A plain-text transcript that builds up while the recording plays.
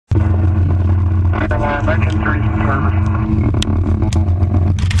back in 3 service.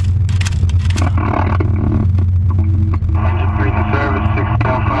 Engine 3 to service,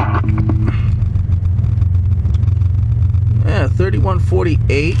 6.5. Yeah,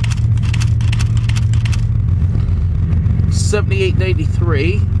 3148.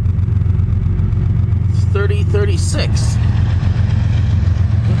 7893. 3036.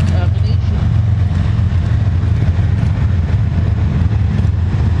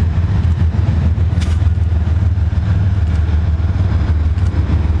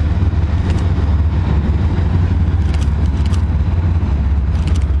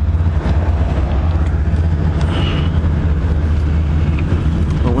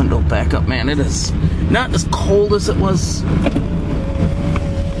 Back up, man. It is not as cold as it was.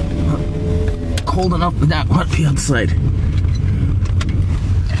 Cold enough to not want to be outside.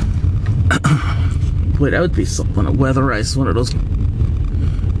 Boy, that would be something to weatherize one of those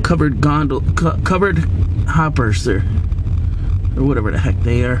covered covered hoppers there, or whatever the heck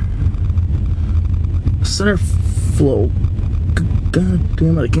they are. Center flow. God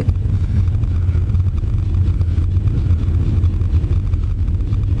damn it! I can't.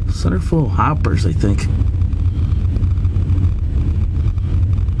 Center full of hoppers, I think.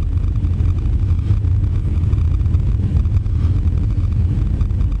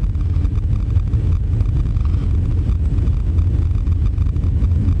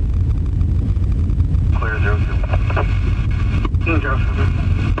 Clear, Joseph. Joseph.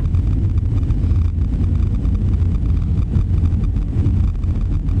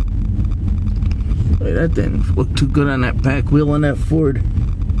 Wait, that didn't look too good on that back wheel on that Ford.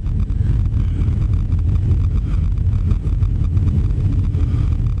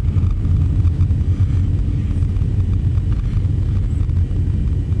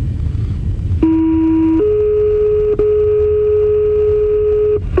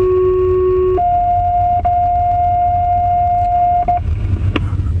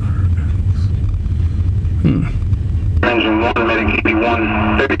 Engine 1, medic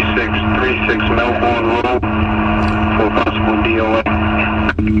 81, 3636 Melbourne Road for possible DOA.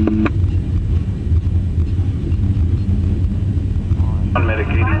 Medic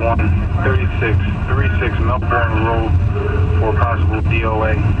 81, 3636 Melbourne Road for possible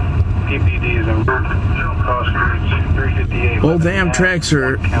DOA. PPD is en route. Cross streets 358. Both Amtrak's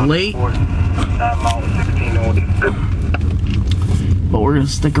are late. But we're going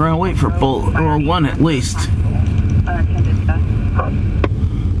to stick around and wait for both, or one at least.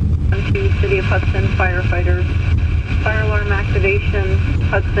 City of Hudson firefighters. Fire alarm activation.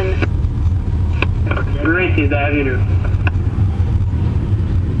 Hudson. 18th Avenue.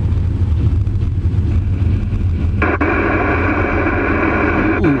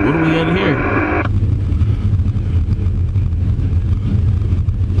 Ooh, what do we got here?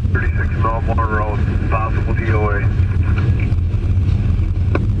 36 Melbourne Road, possible DOA.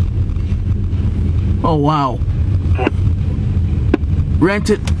 Oh, wow. Rent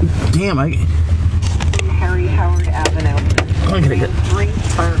it. Damn, Harry Howard Avenue. I'm gonna get. 3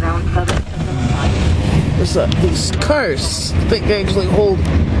 fire ground 7. These cars think they actually hold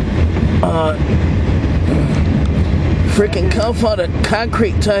freaking compounded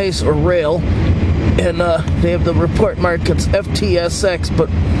concrete ties or rail, and they have the report mark. It's FTSX, but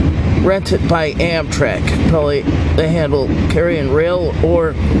rented by Amtrak. Probably they handle carrying rail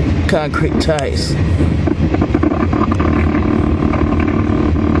or concrete ties.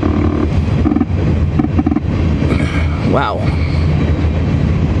 Wow.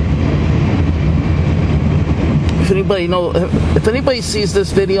 If anybody sees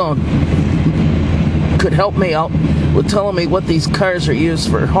this video and could help me out with telling me what these cars are used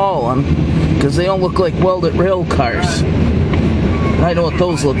for hauling, because they don't look like welded rail cars. I know what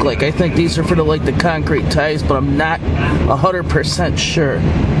those look like. I think these are for the concrete ties, but I'm not 100% sure.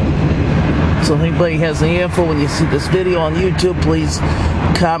 So if anybody has any info when you see this video on YouTube, please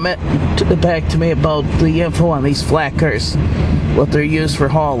comment back to me about the info on these flat cars, what they're used for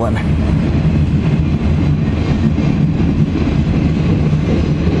hauling.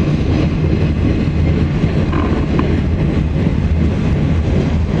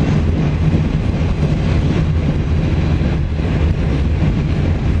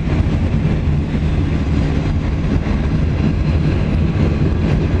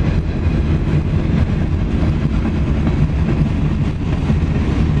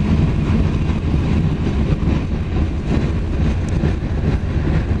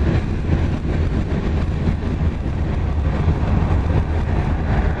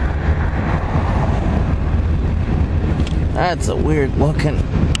 That's a weird looking,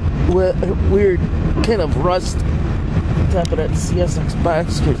 weird kind of rust top of that CSX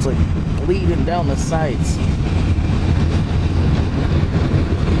box. It's like bleeding down the sides.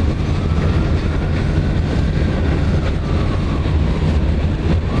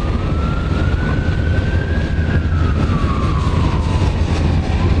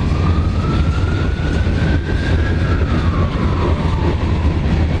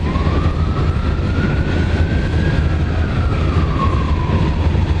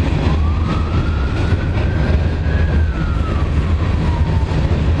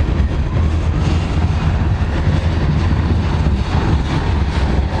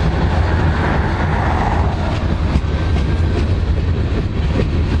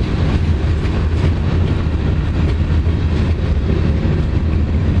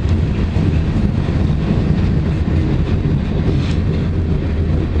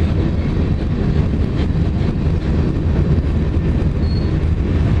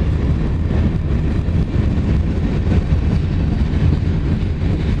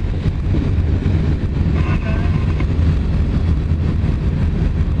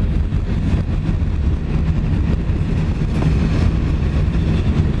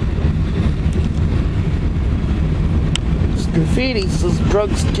 Graffiti says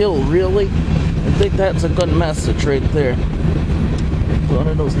drugs kill, really? I think that's a good message right there. One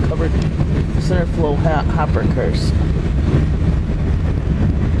of those covered center flow hopper cars.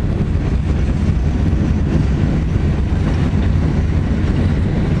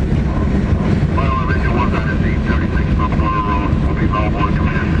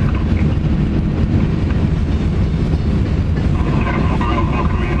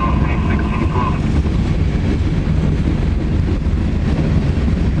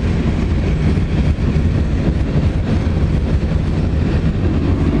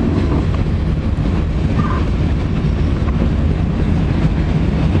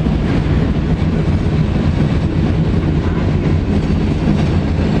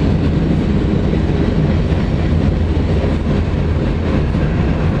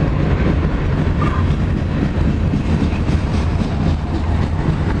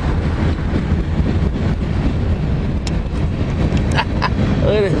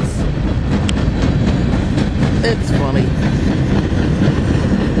 It is. It's funny.